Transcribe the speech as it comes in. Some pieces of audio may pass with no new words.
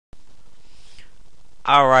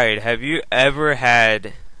Alright, have you ever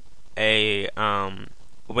had a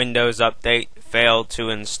Windows update fail to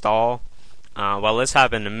install? Well, this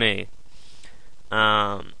happened to me,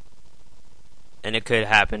 um, and it could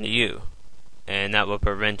happen to you, and that will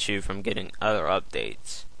prevent you from getting other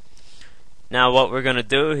updates. Now, what we're going to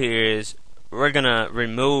do here is we're going to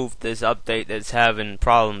remove this update that's having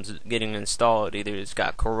problems getting installed. Either it's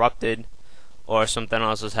got corrupted or something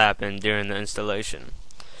else has happened during the installation.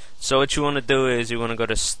 So what you want to do is you want to go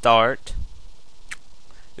to Start,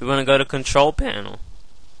 you want to go to Control Panel,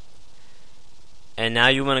 and now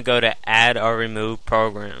you want to go to Add or Remove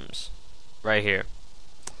Programs right here.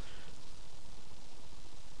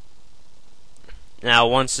 Now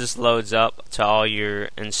once this loads up to all your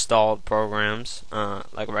installed programs,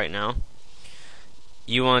 like right now,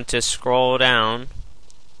 you want to scroll down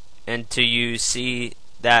until you see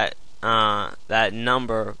that that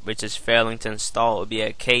number which is failing to install. It would be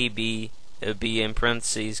a KB, it would be in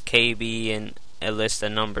parentheses KB and a list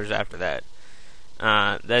of numbers after that.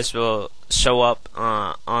 This will show up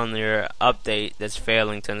on your update that's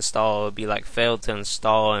failing to install. It would be like failed to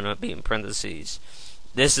install and it would be in parentheses.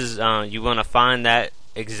 This is you want to find that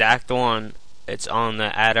exact one. It's on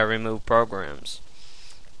the Add or Remove Programs.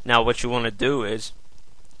 Now what you want to do is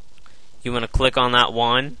you want to click on that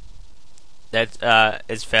one that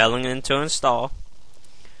is failing to install,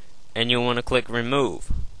 and you want to click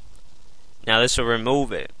Remove. Now this will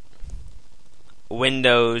remove it.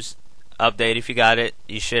 Windows Update, if you got it,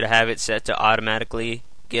 you should have it set to automatically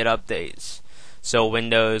get updates. So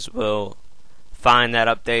Windows will find that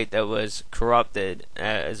update that was corrupted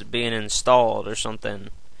as being installed or something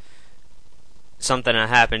that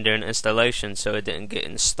happened during installation, so it didn't get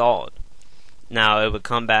installed. Now it would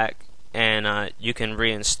come back and you can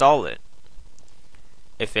reinstall it.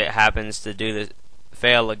 If it happens to do the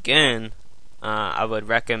fail again, I would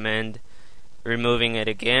recommend removing it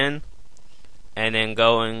again and then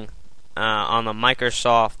going on the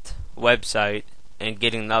Microsoft website and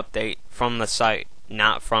getting the update from the site,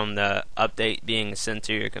 not from the update being sent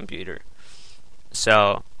to your computer.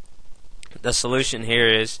 So the solution here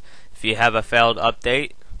is, if you have a failed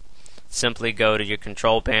update, simply go to your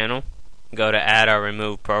Control Panel, go to Add or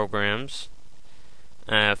Remove Programs,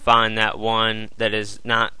 find that one that is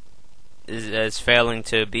failing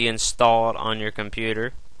to be installed on your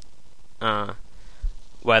computer,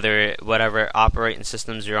 whatever operating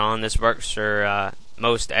systems you're on. This works for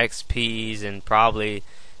most XPs and probably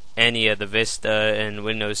any of the Vista and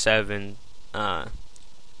Windows 7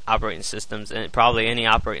 operating systems, and probably any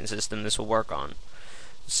operating system this will work on.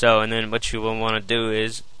 So, and then what you will want to do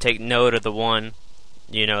is take note of the one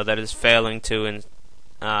that is failing to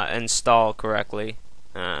install correctly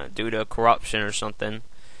due to corruption or something,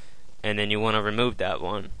 and then you want to remove that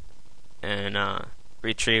one and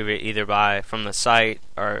retrieve it either from the site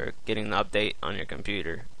or getting the update on your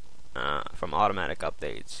computer from automatic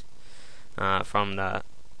updates from the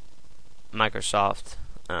Microsoft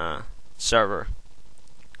server.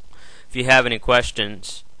 If you have any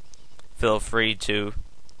questions, feel free to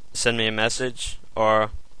send me a message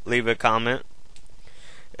or leave a comment,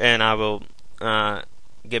 and I will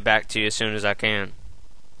get back to you as soon as I can.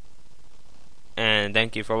 And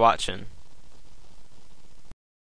thank you for watching.